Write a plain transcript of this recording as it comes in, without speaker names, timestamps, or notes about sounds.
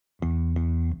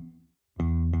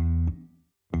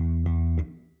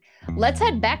Let's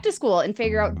head back to school and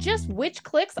figure out just which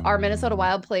cliques our Minnesota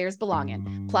Wild players belong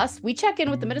in. Plus, we check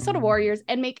in with the Minnesota Warriors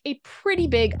and make a pretty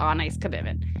big on-ice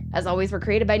commitment. As always, we're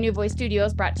created by New Voice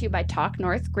Studios, brought to you by Talk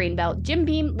North, Greenbelt, Jim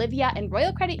Beam, Livea, and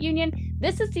Royal Credit Union.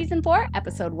 This is Season 4,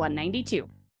 Episode 192.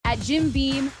 At Jim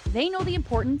Beam, they know the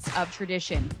importance of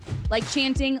tradition, like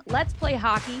chanting, "Let's play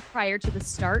hockey" prior to the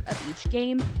start of each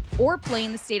game, or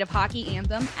playing the state of hockey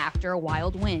anthem after a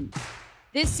Wild win.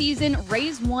 This season,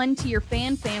 raise one to your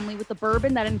fan family with a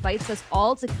bourbon that invites us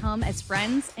all to come as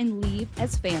friends and leave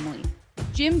as family.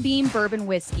 Jim Beam Bourbon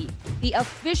Whiskey, the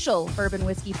official bourbon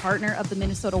whiskey partner of the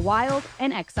Minnesota Wild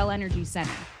and XL Energy Center.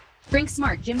 Drink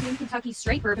smart. Jim Beam Kentucky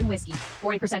Straight Bourbon Whiskey.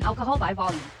 40% alcohol by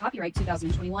volume. Copyright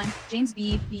 2021. James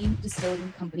B. Beam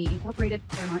Distilling Company, Incorporated,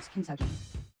 Claremont, Kentucky.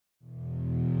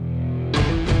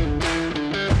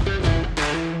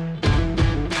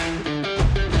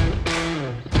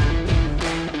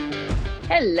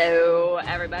 Hello,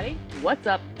 everybody. What's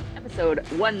up? Episode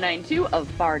 192 of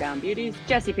Bardown Beauties.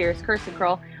 Jesse Pierce, Kirsten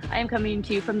Kroll. I am coming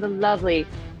to you from the lovely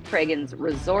Craigens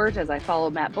Resort as I follow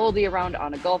Matt Boldy around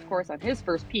on a golf course on his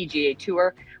first PGA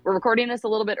Tour. We're recording this a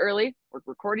little bit early. We're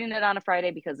recording it on a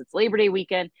Friday because it's Labor Day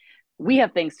weekend. We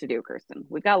have things to do, Kirsten.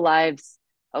 We've got lives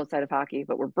outside of hockey,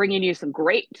 but we're bringing you some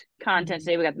great content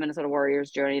today. We got the Minnesota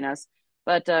Warriors joining us.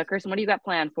 But Kirsten, what do you got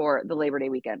planned for the Labor Day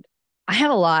weekend? I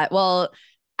have a lot. Well,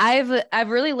 I've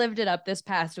really lived it up this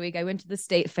past week. I went to the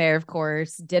state fair, of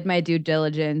course, did my due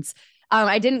diligence.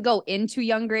 I didn't go into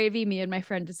Young Gravy. Me and my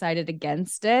friend decided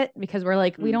against it because we're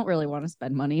like, we don't really want to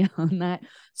spend money on that.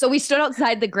 So we stood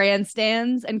outside the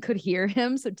grandstands and could hear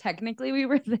him. So technically we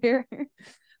were there,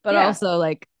 but also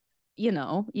like, you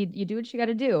know, you do what you got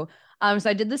to do. So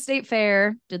I did the state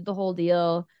fair, did the whole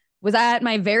deal, was at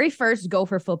my very first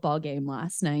Gopher football game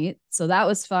last night. So that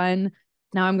was fun.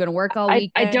 Now I'm going to work all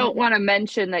weekend. I don't want to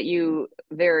mention that you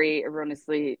very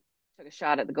erroneously took a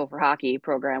shot at the Gopher hockey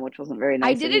program, which wasn't very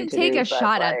nice. I didn't take a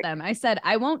shot at them. I said,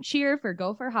 I won't cheer for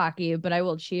Gopher hockey, but I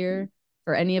will cheer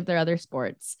for any of their other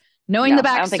sports. Knowing the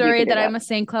backstory that I'm a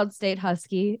St. Cloud State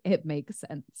Husky, it makes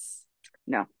sense.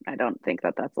 No, I don't think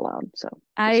that that's allowed. So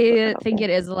I think it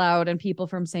is allowed. And people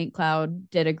from St. Cloud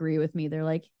did agree with me. They're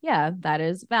like, yeah, that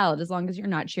is valid as long as you're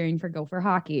not cheering for Gopher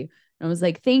hockey. And I was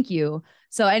like, thank you.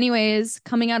 So anyways,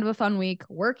 coming out of a fun week,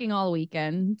 working all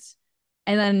weekend.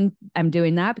 And then I'm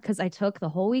doing that because I took the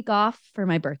whole week off for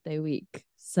my birthday week.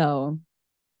 So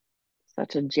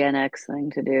such a Gen X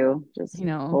thing to do. Just, you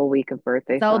know, whole week of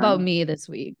birthday. It's all about me this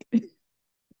week.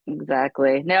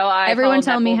 Exactly. No, everyone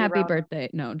tell me happy birthday.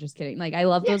 No, just kidding. Like, I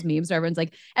love those memes where everyone's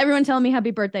like, everyone tell me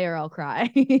happy birthday or I'll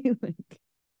cry. Like,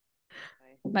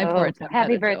 my poor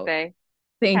happy birthday.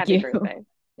 Thank you. Birthday.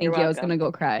 Thank you. I was gonna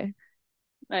go cry.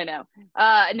 I know.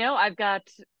 No, I'm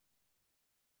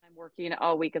working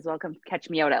all week as well. Come catch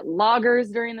me out at Loggers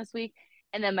during this week.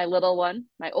 And then my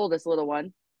oldest little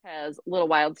one, has Little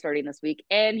Wild starting this week,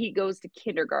 and he goes to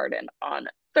kindergarten on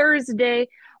Thursday,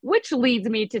 which leads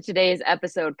me to today's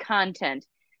episode content.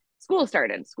 School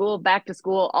started. School, back to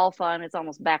school, all fun. It's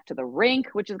almost back to the rink,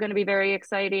 which is going to be very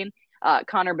exciting.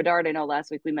 Connor Bedard, I know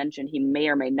last week we mentioned he may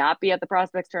or may not be at the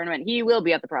Prospects tournament. He will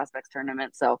be at the Prospects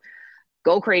tournament, so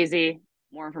go crazy.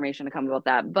 More information to come about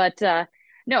that. But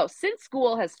no, since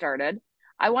school has started,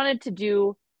 I wanted to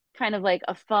do kind of like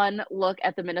a fun look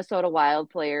at the Minnesota Wild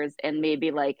players and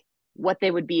maybe like what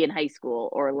they would be in high school,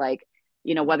 or like,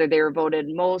 you know, whether they were voted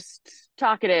most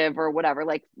talkative or whatever.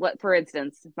 Like, for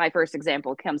instance, my first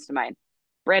example comes to mind.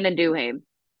 Brandon Duhaime.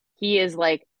 He is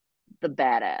like the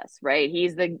badass, right?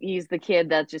 He's the kid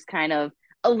that's just kind of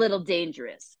a little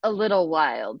dangerous, a little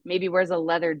wild, maybe wears a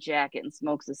leather jacket and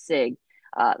smokes a cig.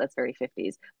 That's very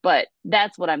 50s, but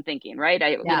that's what I'm thinking, right?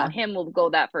 You know, him will go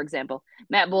that, for example.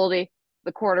 Matt Boldy,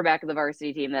 the quarterback of the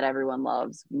varsity team that everyone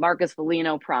loves. Marcus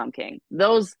Foligno, prom king.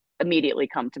 Those immediately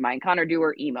come to mind. Connor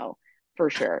Dewar, emo, for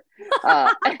sure.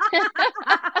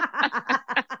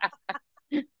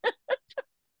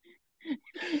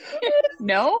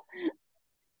 No?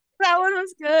 That one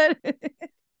was good.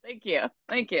 Thank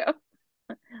you.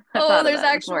 Oh, there's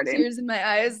actual tears in my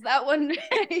eyes. That one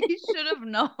I should have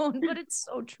known, but it's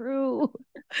so true.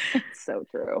 It's so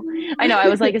true. I know. I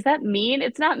was like, is that mean?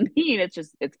 It's not mean.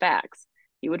 It's facts.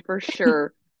 He would for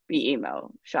sure be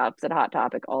emo. Shops at Hot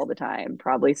Topic all the time.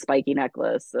 Probably spiky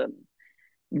necklace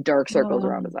and dark circles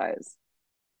around his eyes.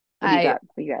 What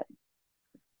do you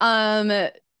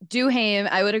got? Duhaime,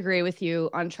 I would agree with you,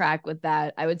 on track with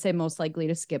that. I would say most likely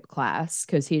to skip class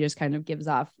because he just kind of gives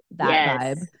off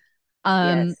that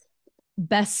vibe.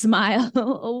 Best smile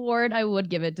award, I would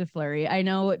give it to Fleury. I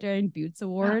know during Beauties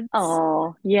Awards.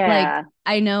 Oh, yeah. Like,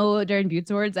 I know during Beauties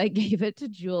Awards, I gave it to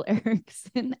Jewel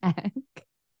Erickson Eck.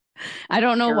 I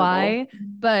don't know Terrible. why,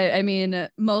 but I mean,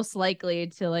 most likely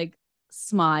to like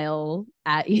smile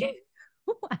at you.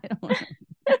 I don't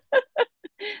know.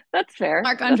 That's fair.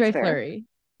 That's Marc-Andre fair. Fleury,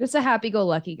 just a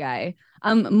happy-go-lucky guy.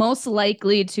 Most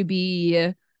likely to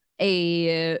be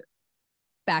a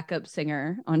backup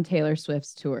singer on Taylor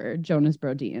Swift's tour, Jonas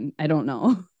Brodien. I don't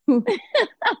know.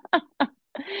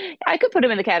 I could put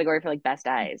him in the category for like best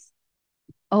eyes.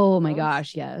 Oh my Those.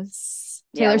 gosh, yes.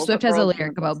 Yeah, Taylor we'll Swift put has a Broden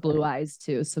lyric in best about blue eyes. eyes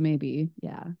too, so maybe,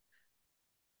 yeah.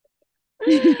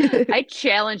 I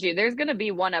challenge you. There's going to be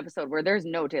one episode where there's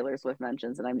no Taylor Swift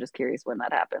mentions, and I'm just curious when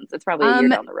that happens. It's probably a year Um,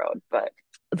 down the road, but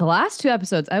the last two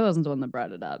episodes, I wasn't the one that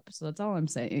brought it up, so that's all I'm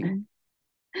saying.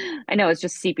 I know it's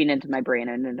just seeping into my brain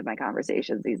and into my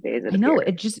conversations these days, it I know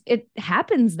appears. it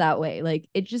happens that way. Like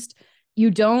it just you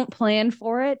don't plan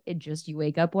for it. It just you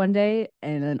wake up one day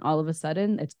and then all of a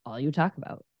sudden it's all you talk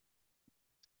about.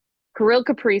 Kirill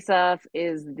Kaprizov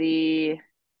is the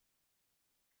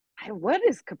what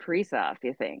is Kaprizov,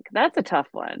 you think? That's a tough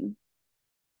one.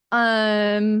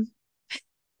 Um,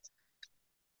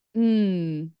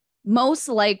 hmm, most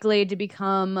likely to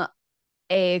become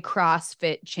a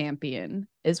CrossFit champion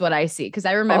is what I see. Because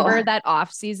I remember Oh, that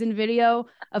off-season video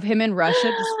of him in Russia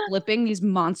just flipping these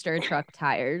monster truck in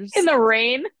tires. the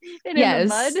rain and in the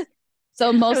mud. Yes. So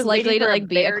I most was waiting likely to for a like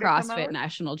be a bear to come CrossFit out.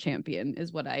 national champion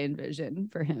is what I envision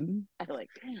for him.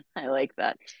 I like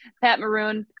that. Pat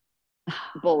Maroon,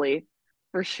 bully.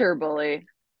 For sure, bully.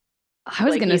 I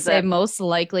was Like gonna he's say a most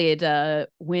likely to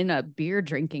win a beer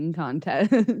drinking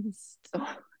contest.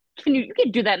 oh, you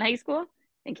can do that in high school?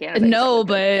 In Canada, you probably No, could.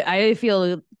 but I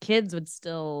feel kids would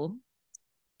still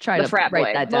try The to frat write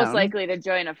boy, that most down. likely to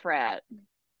join a frat,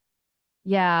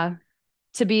 Yeah,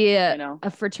 to be you know. a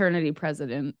fraternity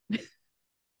president.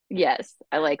 Yes,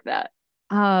 I like that.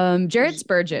 Jared J- J-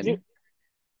 Spurgeon.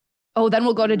 Oh, then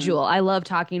we'll go to mm. Jewel. I love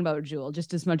talking about Jewel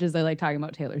just as much as I like talking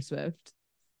about Taylor Swift.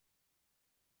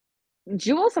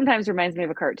 Jewel sometimes reminds me of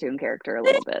a cartoon character a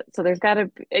little bit. So there's got to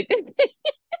be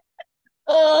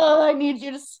Oh, I need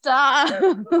you to stop.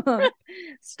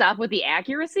 stop with the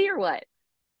accuracy or what?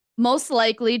 Most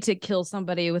likely to kill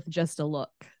somebody with just a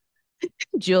look.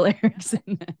 Jewel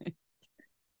Erickson.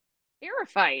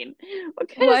 Terrifying. What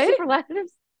kind of What?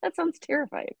 superlatives? That sounds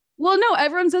terrifying. Well, no,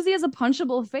 everyone says he has a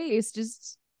punchable face,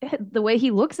 just the way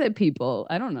he looks at people.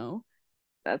 I don't know.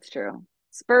 That's true.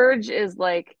 Spurge is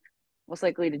like most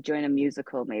likely to join a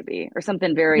musical, maybe, or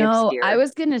something very No, I obscure.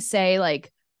 was gonna say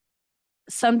like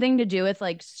something to do with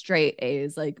like straight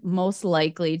A's, like most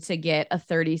likely to get a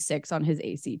 36 on his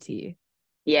ACT.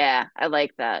 Yeah, I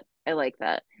like that. I like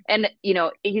that. And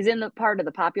he's in the part of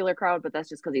the popular crowd, but that's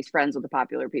just because he's friends with the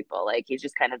popular people. Like he's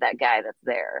just kind of that guy that's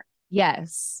there.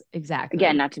 Yes, Again,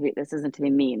 exactly. not to be this isn't to be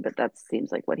mean, but that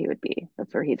seems like what he would be.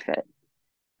 That's where he'd fit.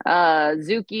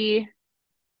 Zuki.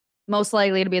 Most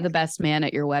likely to be the best man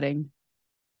at your wedding.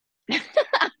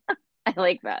 I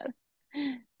like that.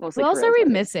 Who Mostly else are Kirill's we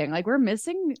wedding. missing? Like we're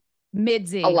missing A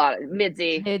Midzy. lot of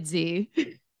Midzy. Midzy.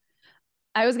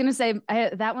 I was gonna say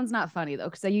that one's not funny though,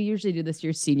 because you usually do this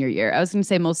your senior year. I was gonna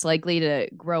say most likely to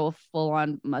grow a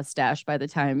full-on mustache by the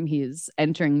time he's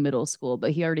entering middle school,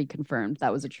 but he already confirmed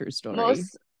that was a true story.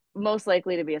 Most most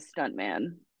likely to be a stunt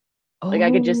man. Like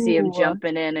I could just see him Oh,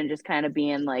 jumping in and just kind of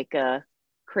being like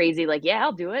crazy, like, yeah,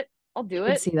 I'll do it. I'll I do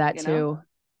could it, see that you know? too.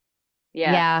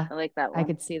 Yeah, Yeah, I like that I one.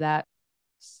 could see that.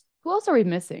 Who else are we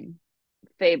missing?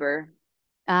 Faber.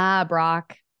 Ah,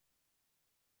 Brock.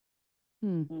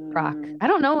 Brock. Mm, I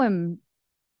don't know him.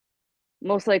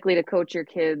 most likely to coach your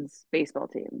kids' baseball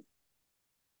teams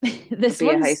or This be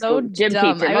a high one's so school gym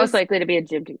dumb. teacher. Most likely to be a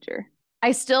gym teacher.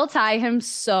 I still tie him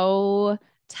so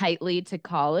tightly to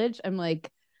college. I'm like,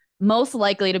 most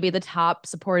likely to be the top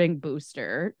supporting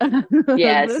booster.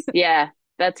 Yes, yeah,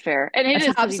 that's fair. And A it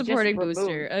is top because he just supporting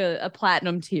booster, moved. a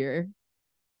platinum tier.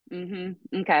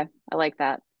 Okay, I like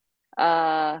that.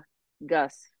 Uh,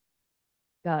 Gus.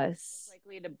 Most Gus.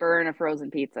 likely to burn a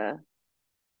frozen pizza.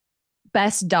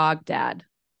 Best dog dad.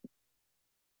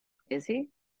 Is he?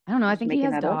 I don't know. I'm I just think he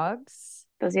making has that up. dogs.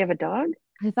 Does he have a dog?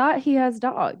 I thought he has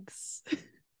dogs.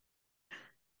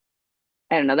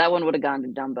 I don't know. That one would have gone to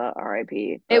Dumba,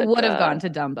 R.I.P. It But would have gone to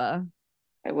Dumba.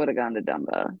 it would have gone to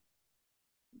Dumba.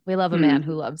 We love a man Hmm.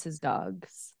 who loves his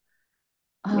dogs.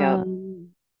 Yep. Um,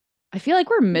 I feel like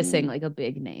we're missing Hmm. like a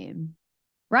big name.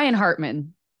 Ryan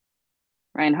Hartman.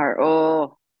 Reinhardt.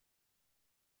 Oh.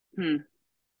 Hmm.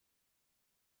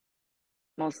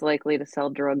 Most likely to sell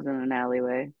drugs in an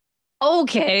alleyway.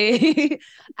 Okay.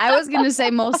 I was going to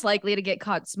say most likely to get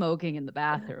caught smoking in the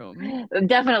bathroom.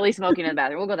 Definitely smoking in the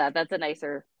bathroom. We'll go that. That's a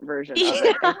nicer version of Yeah.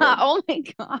 it, I think. Oh my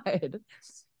God.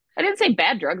 I didn't say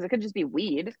bad drugs. It could just be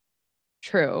weed.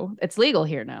 True. It's legal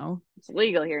here now. It's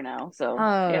legal here now. So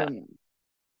yeah.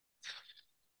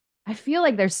 I feel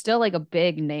like there's still like a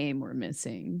big name we're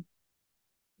missing.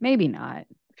 Maybe not.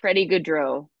 Freddie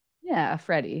Goudreau. Yeah,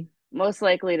 Freddie. Most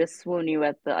likely to swoon you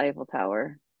at the Eiffel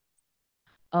Tower.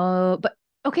 But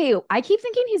okay, I keep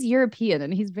thinking he's European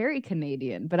and he's very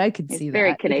Canadian, but I could see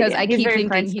very that Canadian. because I He's keep very thinking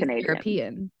French he's Canadian.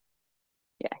 European.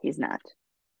 Yeah, he's not.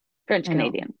 French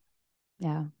Canadian.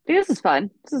 Yeah. Dude, this is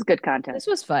fun. This is good content. This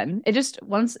was fun. It just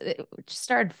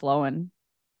started flowing.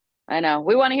 I know.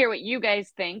 We want to hear what you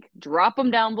guys think. Drop them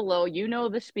down below. You know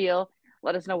the spiel.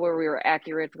 Let us know where we were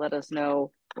accurate. Let us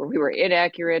know where we were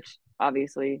inaccurate.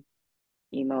 Obviously,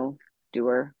 emo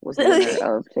doer was the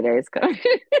winner of today's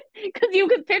because you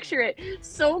could picture it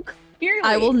so clearly.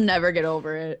 I will never get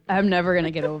over it. I'm never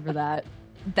gonna get over that.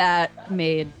 That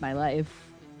made my life.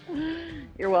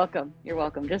 You're welcome. You're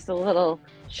welcome. Just a little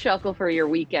chuckle for your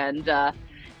weekend.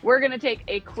 We're going to take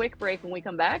a quick break. When we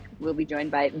come back, we'll be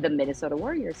joined by the Minnesota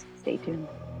Warriors. Stay tuned.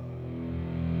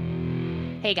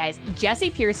 Hey guys, Jessie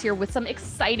Pierce here with some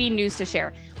exciting news to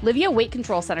share. Livea Weight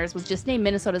Control Centers was just named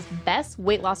Minnesota's best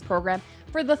weight loss program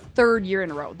for the 3rd year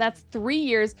in a row. That's 3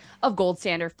 years of gold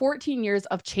standard, 14 years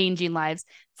of changing lives.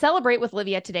 Celebrate with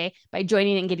Livea today by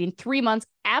joining and getting 3 months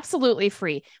absolutely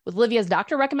free. With Livea's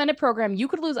doctor recommended program, you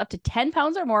could lose up to 10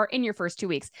 pounds or more in your first 2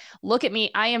 weeks. Look at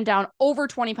me. I am down over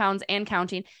 20 pounds and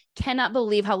counting. Cannot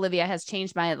believe how Livea has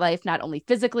changed my life, not only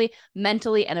physically,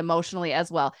 mentally, and emotionally as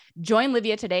well. Join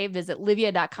Livea today. Visit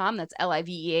livea.com. That's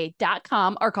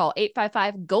Livea.com or call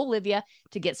 855-GO-LIVEA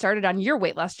to get started on your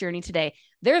weight loss journey today.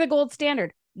 They're the gold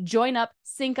standard. Join up,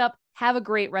 sync up, have a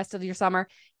great rest of your summer.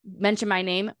 Mention my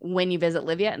name when you visit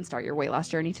Livea and start your weight loss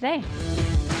journey today.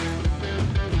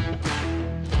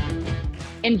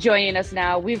 And joining us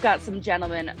now, we've got some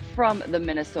gentlemen from the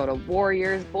Minnesota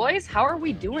Warriors. Boys, how are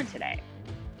we doing today?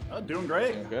 Doing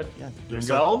great. Doing good. Yeah.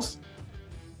 Yourselves?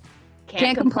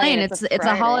 Can't complain. It's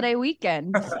a holiday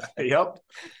weekend. Yep.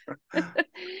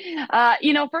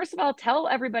 First of all, tell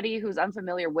everybody who's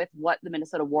unfamiliar with what the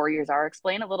Minnesota Warriors are.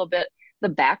 Explain a little bit the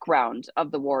background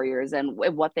of the Warriors and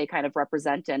what they kind of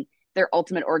represent and their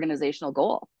ultimate organizational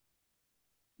goal.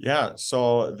 Yeah.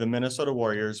 So the Minnesota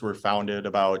Warriors were founded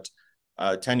about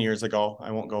 10 years ago.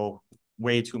 I won't go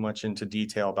way too much into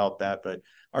detail about that, but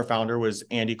our founder was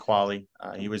Andy Qualley.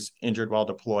 He was injured while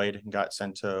deployed and got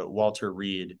sent to Walter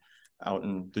Reed out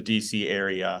in the DC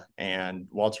area. And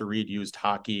Walter Reed used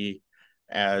hockey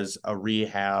as a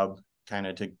rehab kind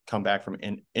of to come back from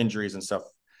injuries and stuff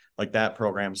like that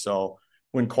program. So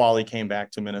when Qualley came back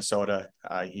to Minnesota,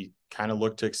 he kind of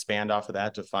looked to expand off of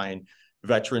that to find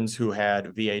veterans who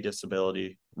had VA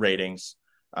disability ratings,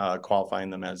 qualifying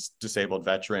them as disabled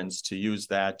veterans, to use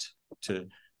that to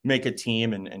make a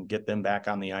team and get them back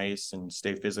on the ice and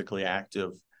stay physically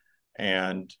active.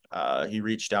 And he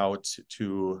reached out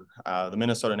to the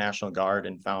Minnesota National Guard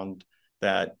and found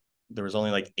that there was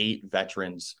only like 8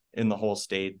 veterans in the whole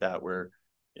state that were,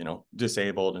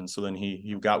 disabled. And so then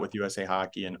he got with USA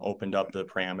Hockey and opened up the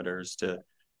parameters to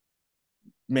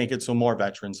make it so more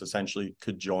veterans essentially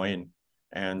could join.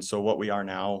 And so what we are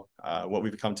now, what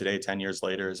we've become today, 10 years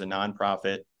later, is a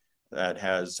nonprofit that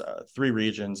has 3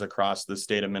 regions across the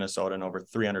state of Minnesota and over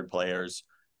 300 players.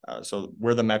 So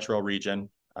we're the metro region.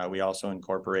 We also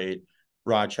incorporate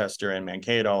Rochester and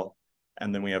Mankato.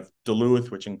 And then we have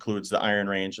Duluth, which includes the Iron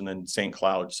Range, and then St.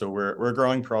 Cloud. So we're a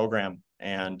growing program,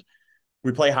 and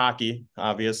we play hockey,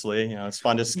 obviously. It's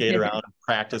fun to skate around,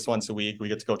 practice once a week. We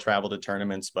get to go travel to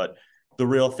tournaments, but the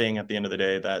real thing at the end of the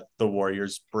day that the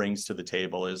Warriors brings to the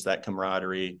table is that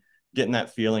camaraderie, getting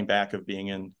that feeling back of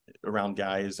being around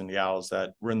guys and gals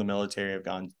that were in the military, have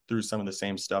gone through some of the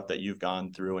same stuff that you've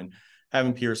gone through, and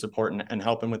having peer support and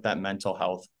helping with that mental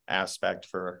health aspect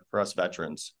for us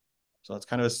veterans. So that's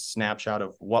kind of a snapshot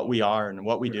of what we are and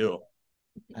what we do.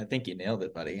 I think you nailed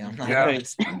it, buddy. Yeah.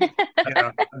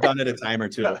 Yeah. I've done it a time or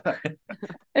two.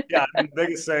 Yeah, the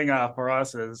biggest thing for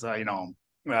us is, the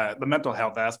mental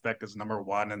health aspect is number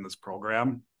one in this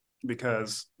program,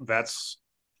 because that's,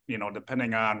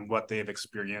 depending on what they've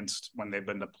experienced when they've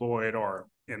been deployed or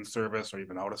in service or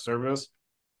even out of service,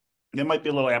 it might be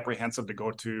a little apprehensive to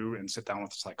go to and sit down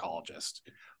with a psychologist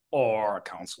or a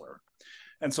counselor.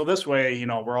 And so this way,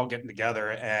 we're all getting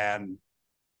together and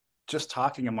just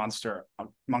talking amongst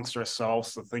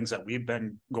ourselves, the things that we've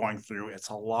been going through. It's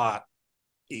a lot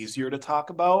easier to talk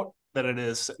about than it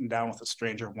is sitting down with a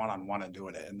stranger one-on-one and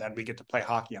doing it. And then we get to play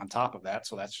hockey on top of that.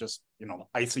 So that's just,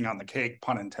 icing on the cake,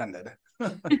 pun intended.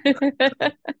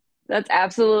 That's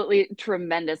absolutely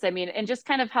tremendous. I mean, and just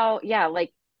kind of how,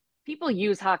 people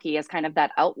use hockey as kind of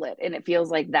that outlet, and it feels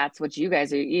like that's what you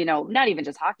guys are, not even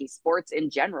just hockey, sports in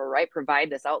general, right? Provide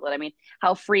this outlet. I mean,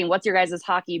 how freeing, what's your guys'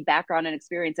 hockey background and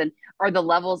experience, and are the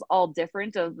levels all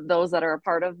different of those that are a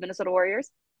part of Minnesota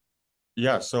Warriors?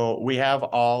 Yeah, so we have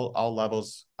all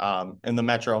levels in the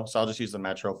Metro. So I'll just use the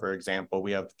Metro for example.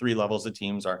 We have 3 levels of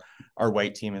teams. Our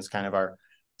white team is kind of our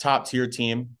top tier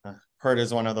team. Hurt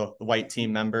is one of the white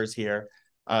team members here.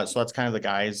 So that's kind of the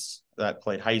guys that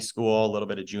played high school, a little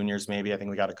bit of juniors maybe. I think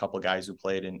we got a couple of guys who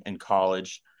played in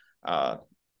college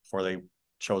before they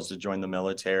chose to join the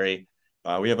military.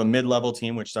 We have a mid-level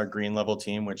team, which is our green level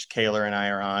team, which Kaylor and I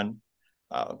are on.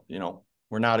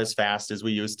 We're not as fast as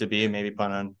we used to be, maybe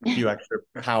put on a few extra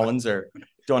pounds or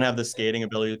don't have the skating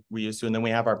ability we used to. And then we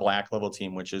have our black level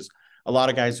team, which is a lot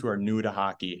of guys who are new to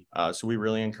hockey. So we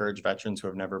really encourage veterans who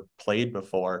have never played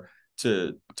before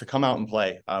to come out and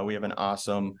play. We have an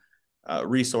awesome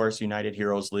resource, United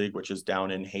Heroes League, which is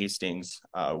down in Hastings,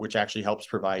 which actually helps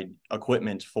provide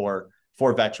equipment for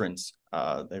veterans.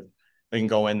 They can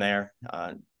go in there,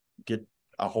 get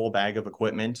a whole bag of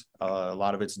equipment. A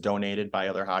lot of it's donated by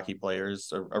other hockey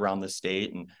players around the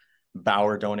state, and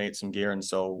Bauer donates some gear. And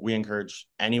so we encourage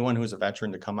anyone who's a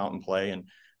veteran to come out and play. And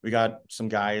we got some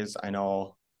guys, I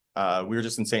know, we were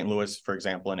just in St. Louis, for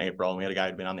example, in April, and we had a guy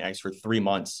who'd been on the ice for 3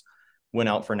 months, went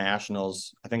out for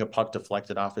nationals. I think a puck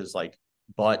deflected off his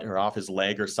butt or off his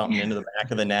leg or something into the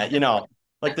back of the net,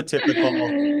 like the typical,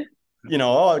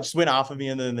 oh, it just went off of me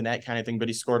into the net kind of thing. But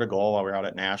he scored a goal while we were out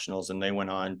at nationals, and they went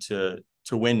on to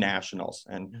win nationals.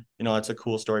 And, that's a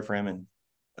cool story for him.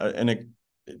 And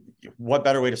what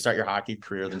better way to start your hockey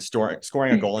career than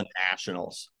scoring a goal in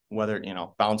nationals, whether,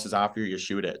 bounces off you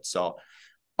shoot it. So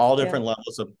all different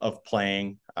levels of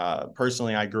playing.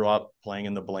 Personally, I grew up playing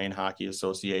in the Blaine Hockey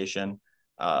Association.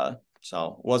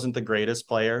 So wasn't the greatest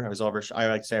player. I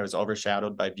like to say I was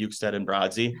overshadowed by Bukestad and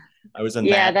Brodsey. I was in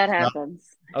that happens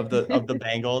of the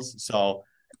Bengals. So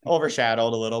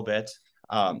overshadowed a little bit.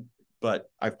 But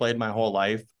I've played my whole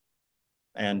life,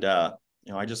 and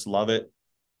I just love it.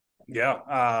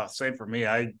 Yeah, same for me.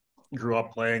 I grew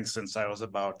up playing since I was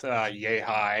about yay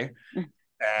high,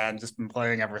 and just been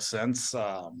playing ever since.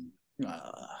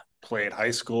 Played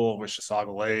high school,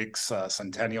 Wishasauga Lakes,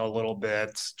 Centennial a little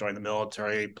bit, joined the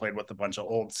military, played with a bunch of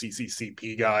old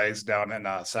CCCP guys down in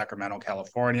Sacramento,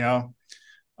 California.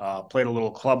 Played a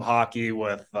little club hockey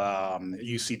with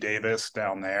UC Davis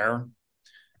down there.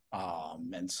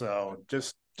 And so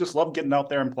just love getting out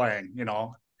there and playing,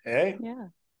 hey,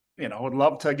 would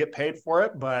love to get paid for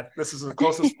it, but this is the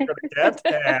closest we're going to get.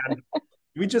 And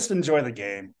we just enjoy the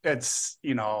game. It's,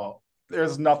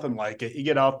 there's nothing like it. You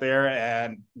get out there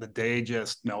and the day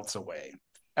just melts away.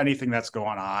 Anything that's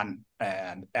going on.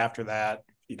 And after that,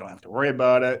 you don't have to worry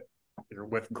about it. You're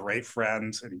with great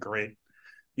friends and great,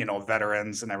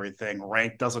 veterans and everything.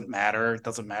 Rank doesn't matter. It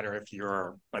doesn't matter if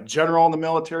you're a general in the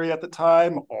military at the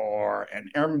time or an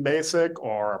airman basic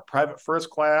or a private first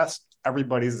class.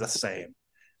 Everybody's the same.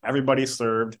 Everybody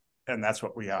served, and that's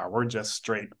what we are. We're just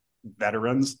straight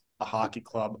veterans, a hockey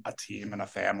club, a team, and a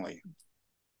family.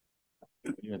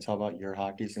 You gonna tell about your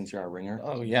hockey since you're a ringer?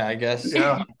 Oh yeah, I guess.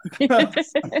 Yeah. He's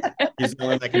the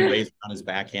one that can raise on his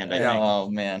backhand. I think.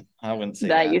 Oh man, I wouldn't say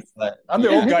that. But I'm the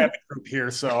old guy in the group here,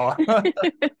 so.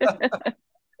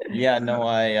 Yeah, no,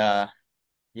 I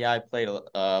played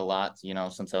a lot,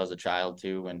 since I was a child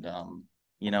too, and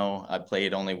I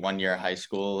played only 1 year of high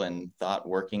school and thought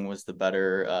working was the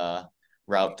better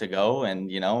route to go, and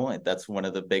that's one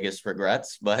of the biggest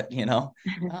regrets, but it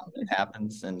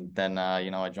happens. And then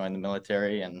I joined the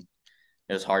military, and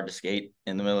it was hard to skate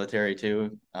in the military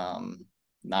too.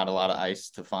 Not a lot of ice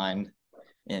to find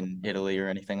in Italy or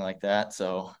anything like that,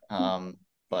 so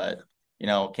but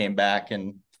came back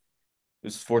and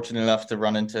was fortunate enough to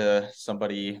run into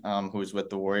somebody who was with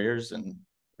the Warriors and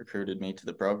recruited me to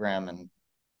the program, and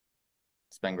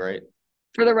it's been great.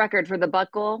 For the record, for the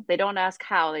buckle, they don't ask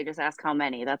how, they just ask how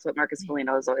many. That's what Marcus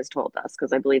Foligno has always told us,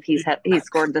 because I believe he's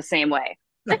scored the same way.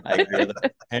 I agree with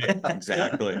that. Hey,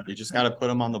 exactly. You just got to put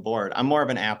them on the board. I'm more of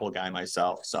an Apple guy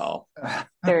myself, so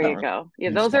there you go. Yeah,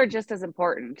 those are just as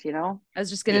important, I was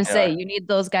just gonna say, you need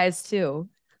those guys too.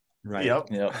 Right. Yep.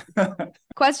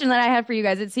 Question that I had for you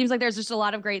guys. It seems like there's just a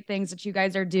lot of great things that you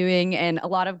guys are doing and a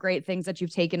lot of great things that you've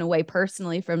taken away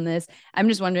personally from this. I'm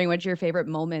just wondering what your favorite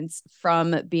moments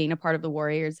from being a part of the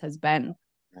Warriors has been.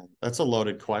 That's a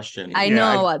loaded question. I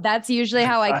know. That's usually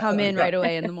how I come in right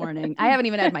away in the morning. I haven't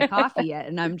even had my coffee yet,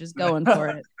 and I'm just going for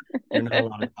it. You're not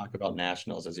allowed to talk about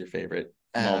nationals as your favorite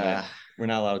moment. We're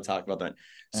not allowed to talk about that.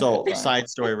 So side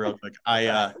story real quick.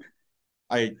 I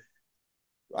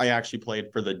I actually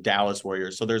played for the Dallas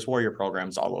Warriors. So there's Warrior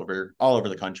programs all over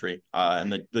the country.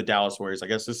 And the Dallas Warriors, I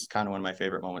guess this is kind of one of my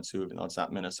favorite moments too, even though it's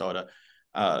not Minnesota.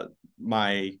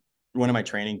 One of my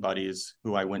training buddies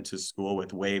who I went to school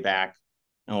with way back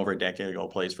over a decade ago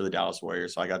plays for the Dallas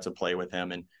Warriors. So I got to play with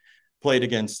him and played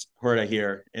against Horta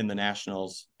here in the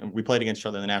Nationals. And we played against each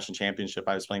other in the national championship.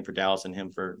 I was playing for Dallas and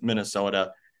him for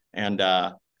Minnesota. And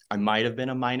I might have been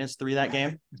a -3 that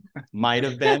game. Might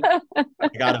have been. I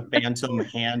got a phantom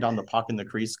hand on the puck in the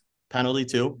crease penalty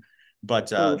too. But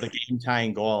the game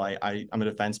tying goal, I'm a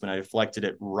defenseman. I deflected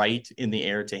it right in the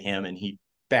air to him, and he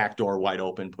backdoor wide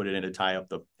open, put it in to tie up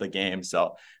the game.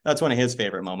 So that's one of his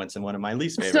favorite moments and one of my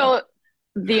least favorite. So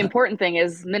the important thing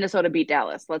is Minnesota beat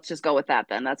Dallas. Let's just go with that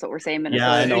then. That's what we're saying.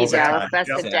 Minnesota beat Dallas. Best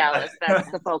of Dallas.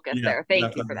 That's the focus there.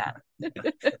 Thank you for that.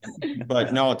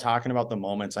 But no, talking about the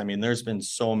moments, I mean, there's been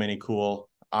so many cool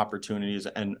opportunities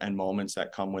and moments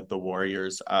that come with the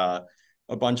Warriors. A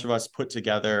bunch of us put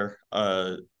together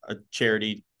a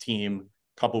charity team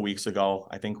a couple weeks ago.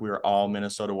 I think we were all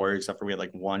Minnesota Warriors, except for we had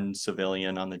like one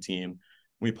civilian on the team.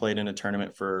 We played in a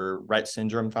tournament for Rett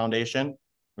Syndrome Foundation. It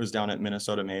was down at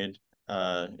Minnesota Made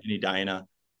in Edina.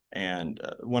 And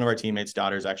one of our teammates'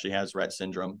 daughters actually has Rett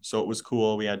syndrome. So it was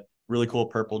cool. We had really cool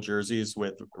purple jerseys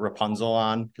with Rapunzel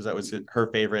on because that was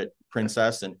her favorite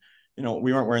princess. And, you know,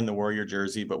 we weren't wearing the Warrior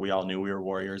jersey, but we all knew we were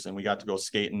Warriors, and we got to go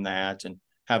skate in that and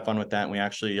have fun with that. And we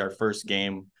actually, our first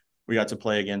game, we got to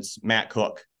play against Matt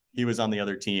Cook. He was on the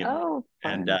other team. Oh,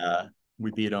 and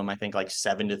we beat him, I think, like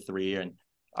 7-3. And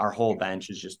our whole bench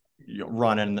is just, you know,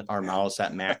 running our mouths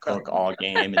at Matt Cook all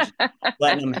game and just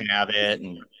letting him have it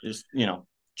and just, you know,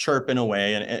 chirping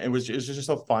away. And it was just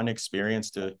a fun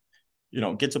experience to, you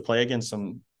know, get to play against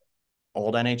some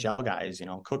old NHL guys. You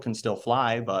know, Cook can still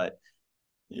fly, but,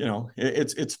 you know,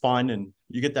 it's fun, and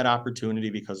you get that opportunity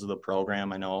because of the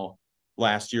program. I know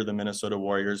last year the Minnesota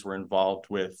Warriors were involved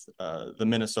with the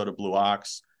Minnesota Blue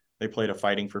Ox. They played a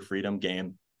Fighting for Freedom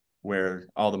game where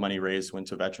all the money raised went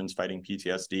to veterans fighting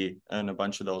PTSD, and a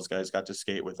bunch of those guys got to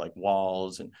skate with like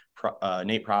Walls and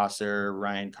Nate Prosser,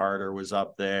 Ryan Carter was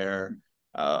up there.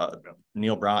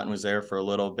 Neil Broughton was there for a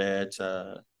little bit.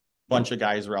 Bunch of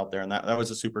guys were out there, and that was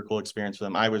a super cool experience for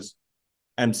them. I was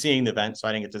emceeing the event, so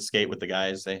I didn't get to skate with the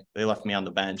guys. They left me on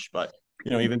the bench, but,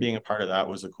 you know, even being a part of that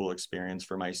was a cool experience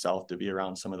for myself to be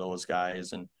around some of those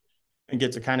guys and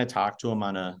get to kind of talk to them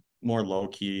on a more low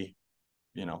key,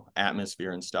 you know,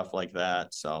 atmosphere and stuff like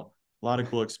that. So a lot of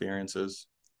cool experiences.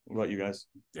 What about you guys?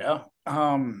 Yeah.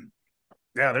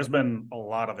 Yeah, there's been a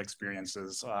lot of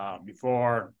experiences.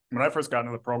 Before, when I first got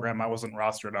into the program, I wasn't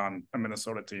rostered on a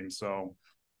Minnesota team. So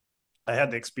I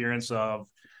had the experience of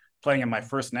playing in my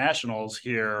first nationals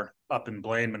here up in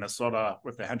Blaine, Minnesota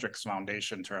with the Hendricks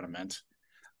Foundation tournament.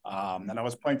 And I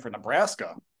was playing for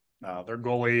Nebraska. Their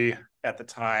goalie at the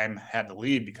time had to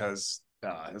leave because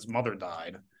his mother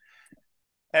died.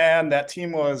 And that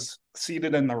team was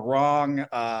seated in the wrong,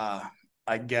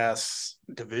 I guess,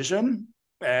 division.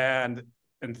 And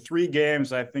in 3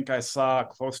 games, I think I saw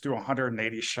close to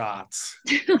 180 shots.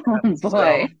 Oh,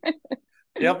 boy. So,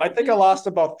 yep, I think I lost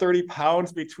about 30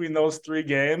 pounds between those 3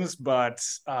 games, but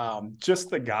just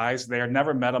the guys there,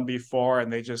 never met them before,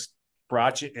 and they just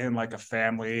brought you in like a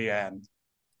family. And,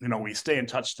 you know, we stay in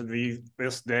touch to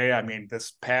this day. I mean,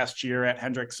 this past year at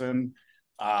Hendrickson,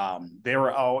 they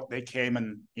were out, they came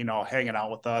and, you know, hanging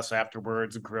out with us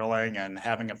afterwards, grilling and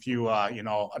having a few, you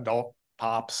know, adult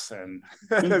pops, and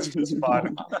it's just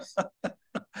fun.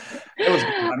 It was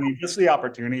good. I mean, just the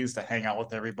opportunities to hang out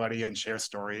with everybody and share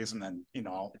stories, and then, you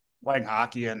know, playing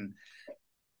hockey and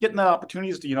getting the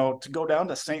opportunities to, you know, to go down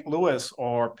to St. Louis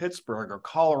or Pittsburgh or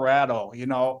Colorado. You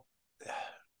know,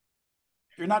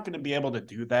 you're not going to be able to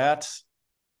do that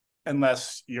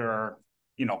unless you're,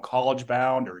 you know, college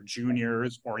bound or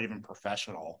juniors or even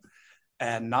professional,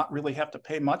 and not really have to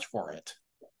pay much for it.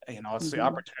 You know, it's the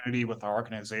opportunity with our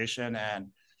organization and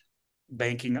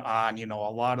banking on, you know,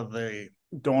 a lot of the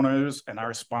donors and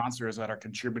our sponsors that are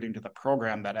contributing to the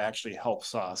program that actually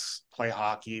helps us play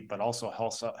hockey, but also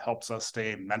helps us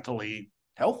stay mentally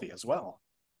healthy as well.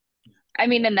 I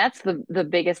mean, and that's the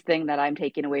biggest thing that I'm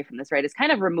taking away from this, right? Is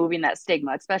kind of removing that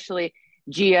stigma, especially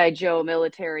GI Joe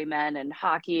military men, and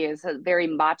hockey is a very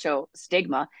macho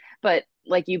stigma. But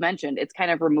like you mentioned, it's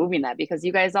kind of removing that, because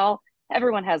you guys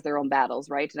everyone has their own battles,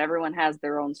 right? And everyone has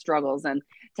their own struggles. And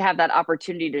to have that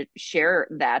opportunity to share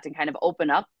that and kind of open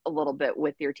up a little bit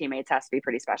with your teammates has to be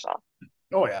pretty special.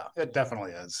 Oh yeah, it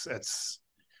definitely is. It's,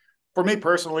 for me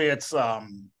personally, it's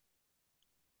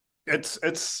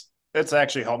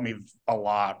actually helped me a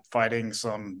lot, fighting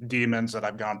some demons that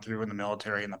I've gone through in the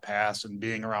military in the past, and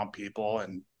being around people.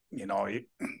 And, you know,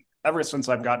 ever since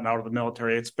I've gotten out of the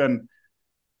military,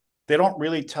 they don't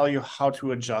really tell you how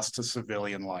to adjust to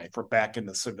civilian life or back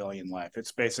into civilian life.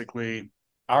 It's basically,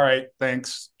 all right,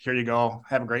 thanks, here you go,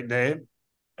 have a great day.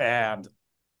 And,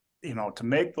 to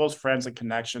make those friends and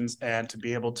connections and to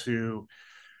be able to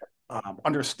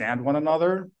understand one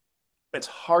another, it's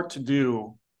hard to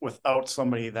do without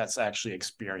somebody that's actually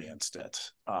experienced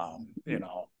it.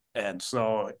 And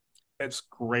so it's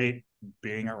great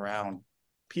being around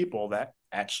people that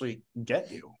actually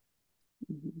get you.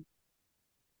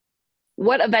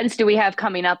 What events do we have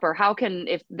coming up, or how can,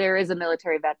 if there is a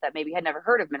military vet that maybe had never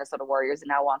heard of Minnesota Warriors and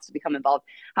now wants to become involved,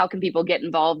 how can people get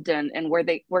involved, and where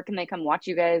can they come watch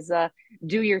you guys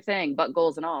do your thing, butt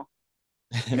goals and all?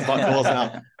 Butt goals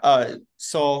and all.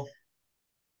 So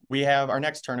we have our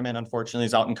next tournament, unfortunately,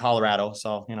 is out in Colorado.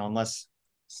 So, unless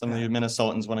some of you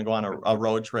Minnesotans want to go on a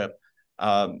road trip,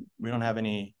 we don't have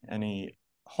any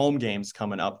home games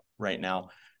coming up right now.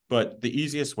 But the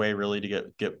easiest way really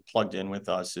to get plugged in with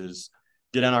us is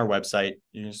get on our website.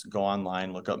 You just go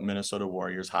online, look up Minnesota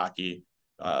Warriors hockey.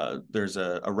 There's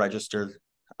a registered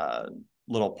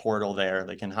little portal there.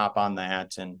 They can hop on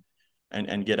that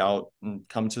and get out and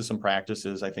come to some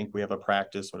practices. I think we have a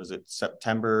practice, what is it,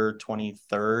 September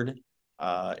 23rd.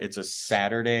 It's a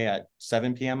Saturday at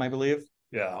 7 p.m., I believe.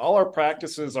 Yeah, all our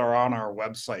practices are on our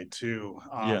website too.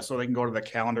 So they can go to the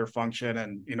calendar function,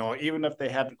 and, even if they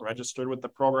haven't registered with the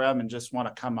program and just want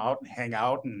to come out and hang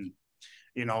out and,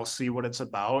 see what it's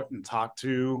about and talk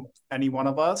to any one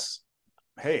of us,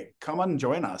 hey, come on and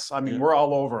join us. I mean, we're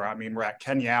all over. I mean, we're at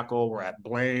Kenyackle, we're at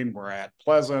Blaine, we're at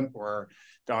Pleasant, we're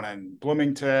down in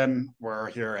Bloomington, we're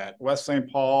here at West St.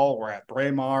 Paul, we're at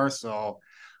Braemar. So,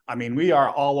 I mean, we are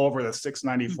all over the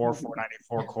 694,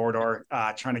 494 corridor,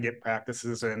 trying to get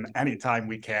practices in anytime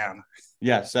we can.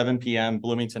 Yeah, 7 p.m.,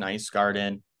 Bloomington Ice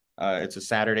Garden. It's a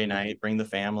Saturday night. Bring the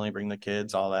family, bring the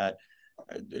kids, all that.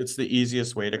 It's the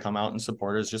easiest way to come out and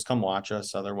support us. Just come watch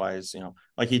us. Otherwise,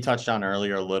 like he touched on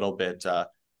earlier a little bit,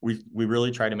 we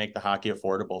really try to make the hockey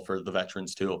affordable for the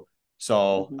veterans too.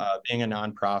 So being a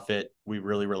nonprofit, we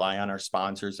really rely on our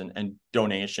sponsors and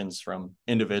donations from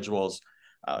individuals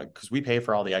because we pay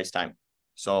for all the ice time.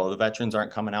 So the veterans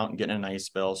aren't coming out and getting an ice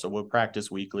bill. So we'll practice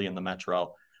weekly in the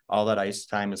Metro. All that ice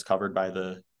time is covered by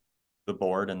the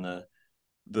board and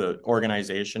the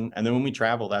organization. And then when we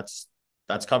travel, that's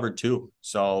covered too.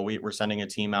 So we're sending a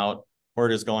team out.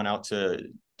 Horde is going out to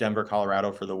Denver,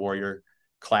 Colorado for the Warrior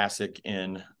Classic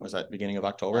was that beginning of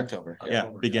October? October. Yeah,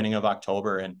 beginning of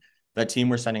October. And that team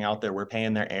we're sending out there, we're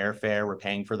paying their airfare, we're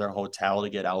paying for their hotel to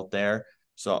get out there.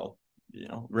 So,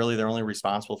 really they're only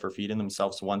responsible for feeding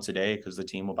themselves once a day because the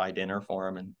team will buy dinner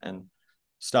for them and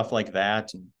stuff like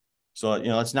that. And so,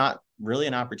 it's not really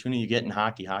an opportunity you get in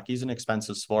hockey. Hockey's an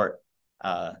expensive sport.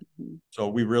 So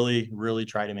we really, really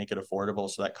try to make it affordable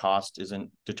so that cost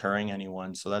isn't deterring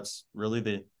anyone. So that's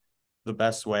really the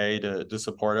best way to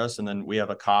support us. And then we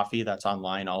have a coffee that's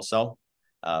online also.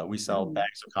 We sell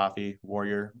bags of coffee,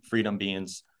 Warrior Freedom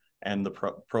Beans, and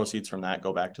the proceeds from that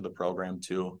go back to the program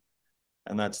too.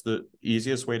 And that's the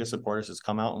easiest way to support us is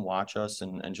come out and watch us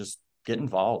and just get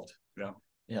involved. Yeah.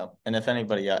 Yeah. And if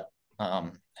anybody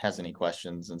has any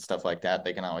questions and stuff like that,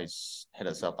 they can always hit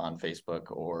us up on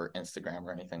Facebook or Instagram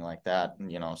or anything like that.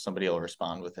 And, somebody will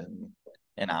respond within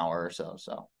an hour or so.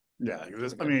 So, yeah,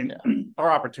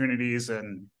 our opportunities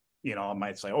and, I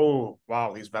might say, oh,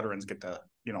 wow, these veterans get to,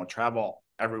 travel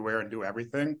everywhere and do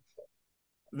everything.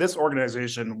 This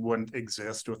organization wouldn't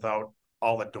exist without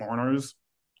all the donors,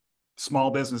 small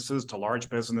businesses to large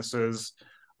businesses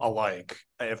alike.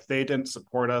 If they didn't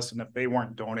support us and if they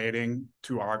weren't donating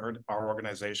to our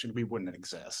organization, we wouldn't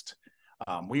exist.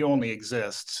 We only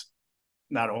exist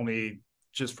not only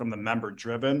just from the member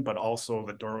driven, but also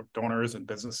the donors and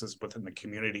businesses within the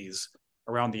communities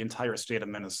around the entire state of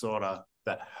Minnesota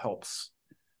that helps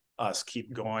us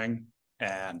keep going.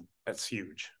 And it's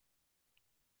huge.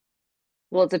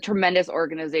 Well, it's a tremendous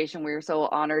organization. We're so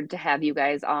honored to have you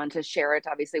guys on to share it.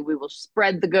 Obviously, we will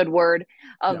spread the good word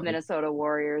of Minnesota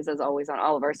Warriors, as always, on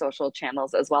all of our social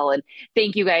channels as well. And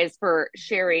thank you guys for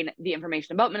sharing the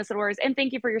information about Minnesota Warriors, and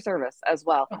thank you for your service as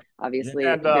well. Obviously,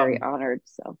 and, very honored.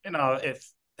 So,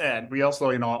 and we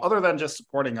also, other than just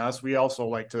supporting us, we also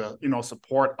like to,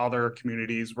 support other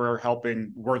communities. We're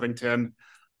helping Worthington.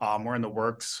 We're in the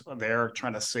works there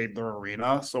trying to save their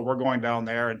arena. So we're going down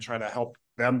there and trying to help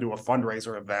them do a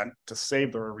fundraiser event to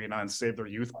save their arena and save their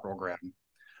youth program.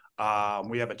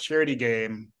 We have a charity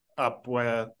game up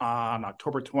on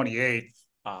October 28th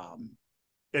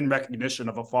in recognition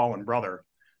of a fallen brother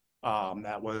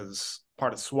that was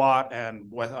part of SWAT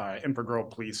and Inver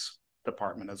Grove Police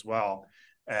Department as well.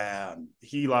 and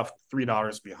he left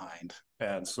 $3 behind.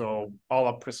 And so all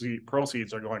the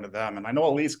proceeds are going to them. And I know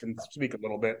Elise can speak a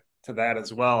little bit to that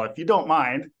as well, if you don't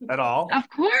mind at all. Of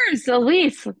course,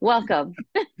 Elise, welcome.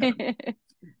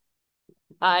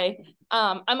 Hi,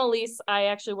 I'm Elise. I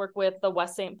actually work with the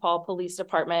West St. Paul Police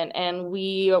Department, and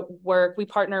we're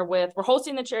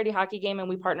hosting the charity hockey game, and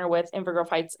we partner with Inver Grove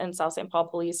Heights and South St. Paul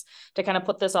Police to kind of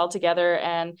put this all together.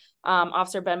 And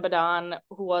Officer Ben Badon,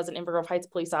 who was an Inver Grove Heights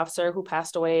police officer who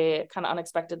passed away kind of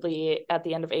unexpectedly at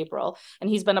the end of April. And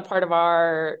he's been a part of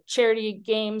our charity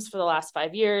games for the last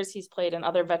 5 years. He's played in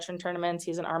other veteran tournaments.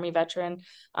 He's an Army veteran,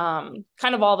 kind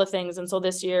of all the things. And so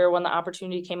this year, when the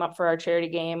opportunity came up for our charity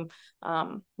game,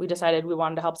 we decided we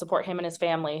wanted to help support him and his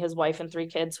family, his wife and 3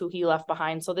 kids who he left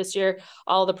behind. So this year,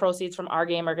 all the proceeds from our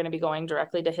game are going to be going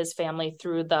directly to his family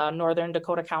through the Northern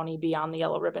Dakota County Beyond the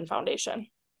Yellow Ribbon Foundation.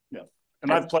 Yeah.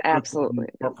 And I've played absolutely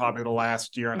for probably the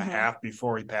last year and a half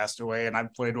before he passed away. And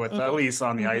I've played with Elise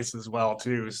on the ice as well,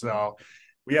 too. So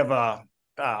we have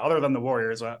other than the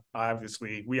Warriors,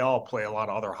 obviously, we all play a lot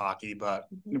of other hockey, but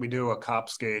we do a cop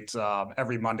skate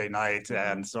every Monday night.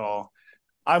 And so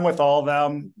I'm with all of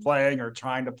them playing or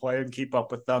trying to play and keep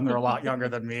up with them. They're a lot younger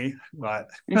than me, but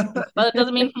it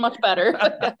doesn't mean much better.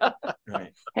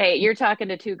 Right. Hey, you're talking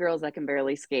to 2 girls that can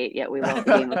barely skate, yet we love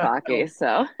the game of hockey.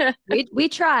 So we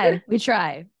try.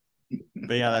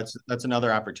 But yeah, that's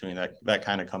another opportunity that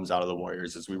kind of comes out of the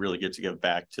Warriors, is we really get to give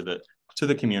back to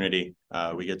the community.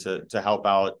 We get to help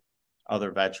out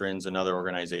other veterans and other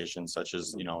organizations such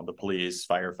as, the police,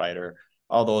 firefighter,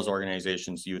 all those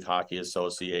organizations, youth hockey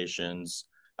associations.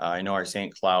 I know our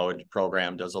St. Cloud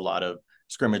program does a lot of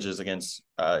scrimmages against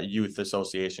youth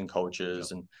association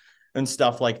coaches and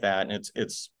stuff like that. And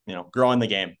it's growing the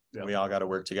game. Yeah. We all got to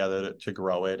work together to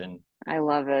grow it. And I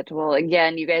love it. Well,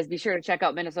 again, you guys be sure to check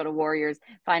out Minnesota Warriors,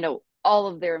 find out all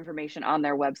of their information on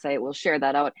their website. We'll share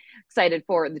that out. Excited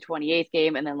for the 28th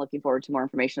game, and then looking forward to more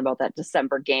information about that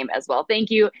December game as well.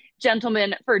 Thank you,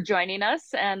 gentlemen, for joining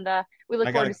us. And we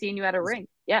look forward to seeing you at a ring.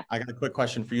 Yeah. I got a quick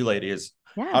question for you ladies.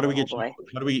 Yeah. How do we get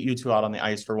you 2 out on the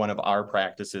ice for one of our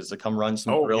practices to come run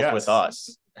some drills with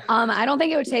us? I don't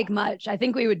think it would take much. I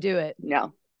think we would do it.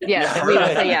 No. Yes, we would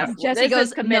say yes. Jesse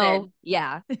goes committed. No.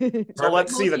 Yeah. So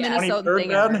let's see, the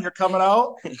 23rd then, you're coming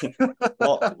out?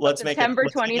 Well, let's make September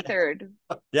 23rd.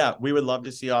 Yeah, we would love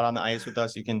to see you out on the ice with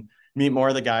us. You can meet more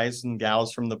of the guys and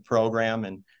gals from the program,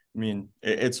 and I mean,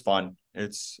 it's fun.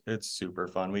 It's super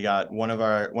fun. We got one of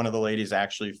the ladies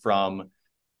actually from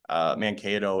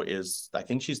Mankato I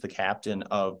think she's the captain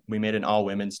of, we made an all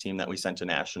women's team that we sent to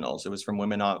nationals. It was from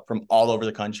women from all over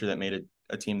the country that made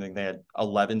a team that they had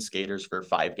 11 skaters for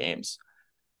 5 games.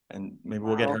 And maybe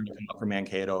we'll get her to come up from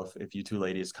Mankato if you 2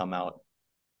 ladies come out.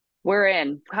 We're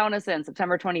in. Count us in.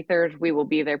 September 23rd. We will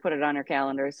be there. Put it on your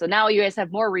calendars. So now you guys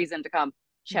have more reason to come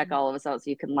check all of us out, so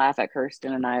you can laugh at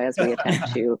Kirsten and I as we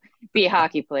attempt to be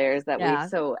hockey players that we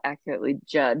so accurately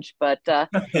judge. But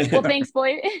well, thanks,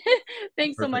 boy.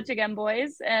 Thanks so much again,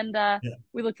 boys. And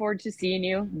we look forward to seeing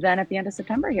you then at the end of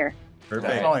September here.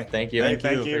 Perfect. Thank you. Thank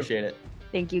you. Appreciate it.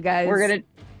 Thank you, guys.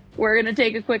 We're gonna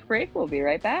take a quick break. We'll be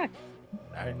right back.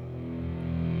 All right.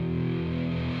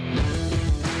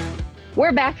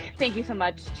 We're back. Thank you so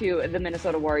much to the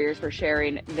Minnesota Warriors for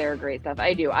sharing their great stuff.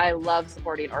 I love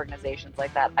supporting organizations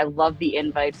like that. I love the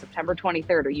invite. September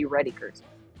 23rd. Are you ready, Kirsten?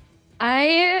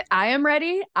 I am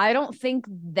ready. I don't think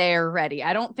they're ready.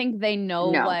 I don't think they know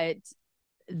what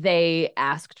they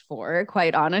asked for.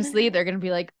 Quite honestly, they're going to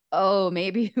be like, oh,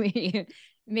 maybe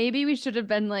we should have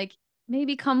been like,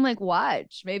 maybe come like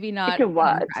watch, maybe not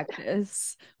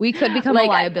practice. We could become a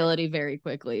liability very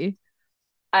quickly.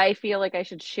 I feel like I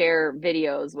should share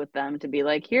videos with them to be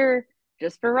like, here,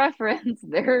 just for reference,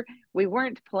 we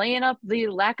weren't playing up the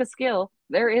lack of skill.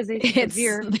 There is a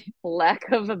severe lack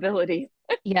of ability.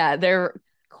 Yeah, there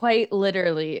quite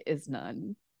literally is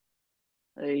none.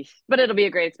 But it'll be a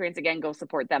great experience. Again, go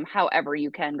support them however you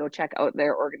can. Go check out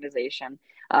their organization.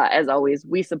 As always,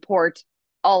 we support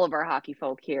all of our hockey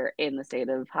folk here in the state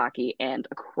of hockey and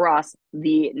across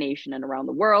the nation and around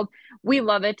the world. We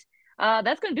love it.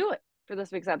 That's going to do it for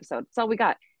this week's episode. That's all we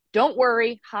got. Don't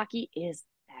worry. Hockey is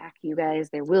back, you guys.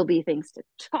 There will be things to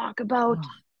talk about.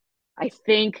 I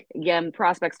think, again,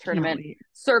 Prospects Tournament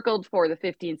circled for the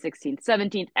 15th, 16th,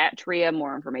 17th at Tria.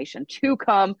 More information to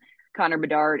come. Connor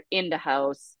Bedard into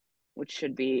house, which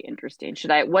should be interesting.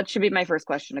 What should be my first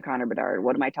question to Connor Bedard?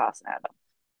 What am I tossing at him?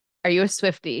 Are you a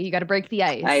Swiftie? You got to break the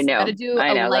ice. I know. Got to do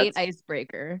a light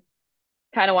icebreaker.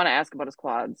 Kind of want to ask about his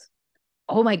quads.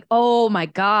 Oh my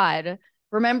God.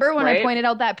 Remember when I pointed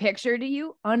out that picture to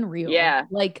you? Unreal. Yeah.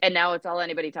 Like, and now it's all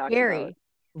anybody talks about.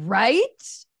 Right?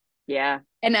 Yeah.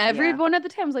 And everyone at the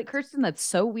time was like, Kirsten, that's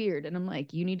so weird. And I'm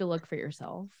like, you need to look for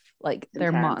yourself. Like, It's they're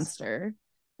a intense. monster.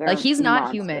 They're Like, he's a not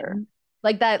monster. human.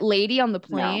 Like that lady on the No.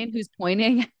 plane who's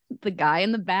pointing at the guy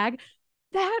in the bag.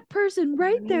 That person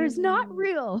right there is not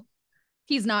real.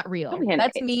 He's not real. Man,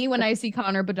 That's me when I see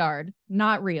Connor Bedard.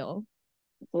 Not real.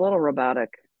 It's a little robotic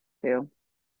too.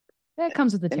 That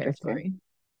comes with the Interesting. territory.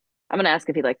 I'm gonna ask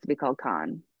if he likes to be called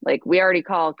Con. Like we already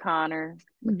call Connor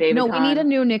McDavid. No, Con. we need a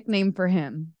new nickname for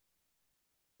him.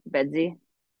 Bedsy.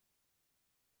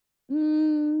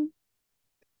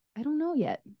 I don't know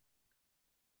yet.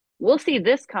 We'll see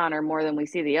this Connor more than we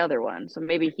see the other one, so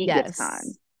maybe he gets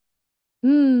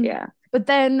Con. Yeah, but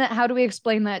then how do we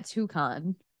explain that to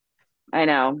Con? I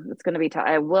know it's gonna be tough.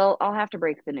 I'll have to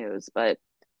break the news, but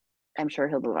I'm sure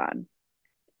he'll move on.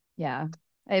 Yeah,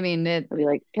 I mean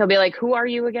he'll be like, who are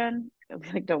you again? He'll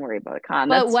be like, don't worry about it, Con.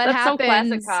 But That's so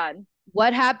classic Con.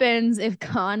 What happens if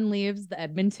Con leaves the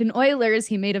Edmonton Oilers?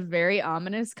 He made a very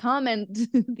ominous comment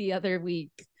the other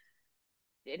week.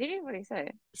 Did he? What did he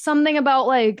say? Something about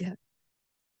like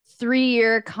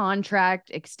 3-year contract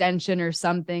extension or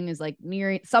something is like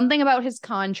nearing something about his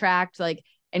contract, like,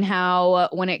 and how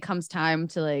when it comes time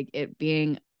to like it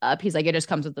being up, he's like, it just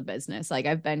comes with the business. Like,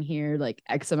 I've been here like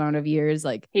X amount of years.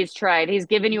 Like, he's tried. He's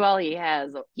given you all he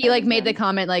has. He like made the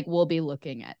comment like, we'll be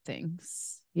looking at things.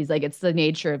 He's like, it's the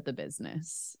nature of the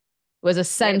business. Was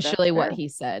essentially what he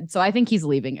said. So I think he's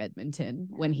leaving Edmonton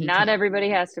when he. Not everybody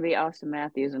has to be Austin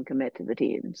Matthews and commit to the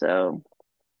team. So,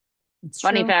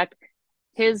 funny fact,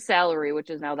 his salary,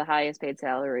 which is now the highest paid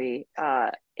salary,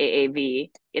 AAV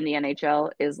in the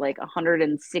NHL, is like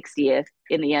 160th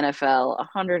in the NFL,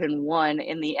 101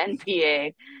 in the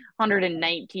NBA,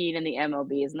 119 in the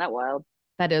MLB. Isn't that wild?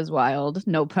 That is wild.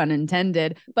 No pun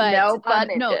intended. But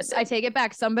no, I take it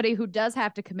back. Somebody who does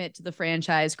have to commit to the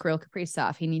franchise, Kirill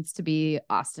Kaprizov, he needs to be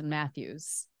Austin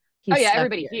Matthews.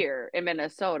 Everybody here in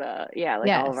Minnesota. Yeah,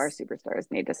 like all of our superstars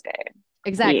need to stay.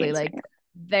 Exactly. Like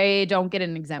they don't get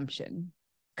an exemption.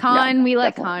 Con, we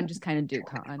let Con just kind of do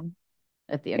Con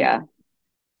at the end. Yeah,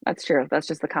 that's true. That's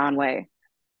just the Con way.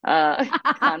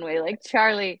 Conway, like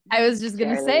Charlie. I was just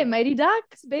gonna say Mighty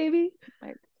Ducks, baby.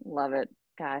 I love it.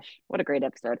 Gosh, what a great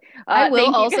episode. I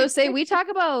will also say we talk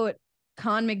about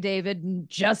Con McDavid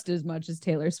just as much as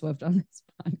Taylor Swift on this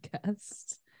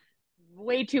podcast.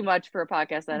 Way too much for a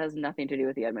podcast that has nothing to do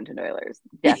with the Edmonton Oilers.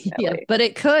 Definitely. Yeah, but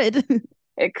it could.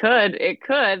 It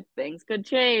could. Things could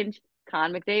change.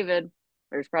 Con McDavid.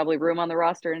 There's probably room on the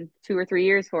roster in 2 or 3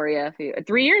 years for you.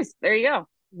 3 years. There you go.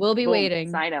 We'll be waiting.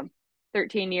 Sign him.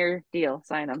 13-year deal.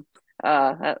 Sign him.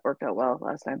 That worked out well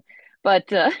last time. But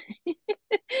that's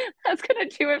going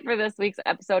to do it for this week's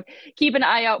episode. Keep an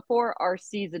eye out for our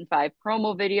season 5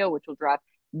 promo video, which will drop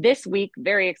this week.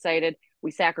 Very excited. We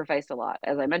sacrificed a lot.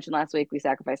 As I mentioned last week, we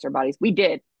sacrificed our bodies. We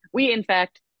did. We, in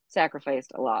fact,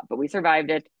 sacrificed a lot, but we survived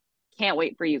it. Can't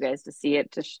wait for you guys to see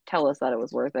it, to tell us that it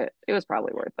was worth it. It was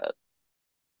probably worth it.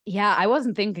 Yeah, I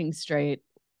wasn't thinking straight.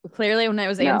 Clearly, when I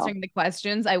was answering the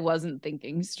questions, I wasn't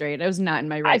thinking straight. I was not in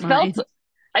my right mind.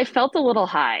 I felt a little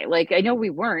high. Like, I know we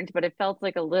weren't, but it felt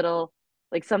like a little,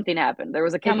 like something happened. There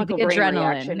was a chemical brain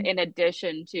reaction in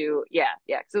addition to,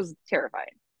 because it was terrifying.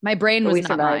 My brain was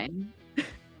not mine.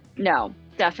 No,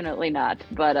 definitely not.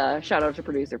 But shout out to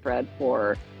producer Fred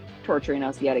for torturing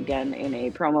us yet again in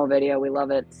a promo video. We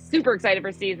love it. Super excited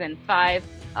for season 5.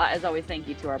 As always, thank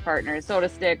you to our partners, Soda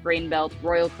Stick, Greenbelt,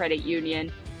 Royal Credit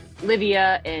Union,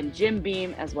 Livea, and Jim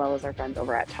Beam, as well as our friends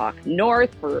over at Talk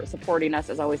North for supporting us.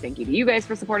 As always, thank you to you guys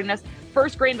for supporting us.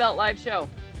 First Greenbelt live show,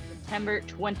 September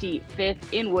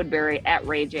 25th in Woodbury at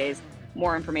Ray J's.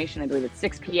 More information, I believe it's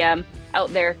 6 p.m.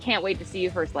 out there. Can't wait to see you.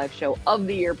 First live show of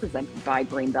the year presented by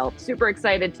Greenbelt. Super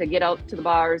excited to get out to the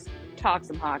bars, talk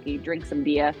some hockey, drink some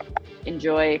beer,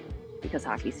 enjoy, because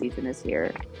hockey season is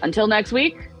here. Until next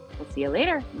week, we'll see you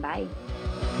later. Bye.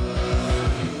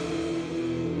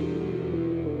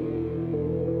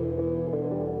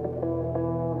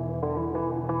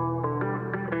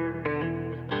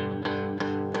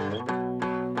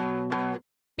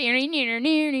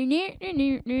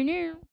 Near.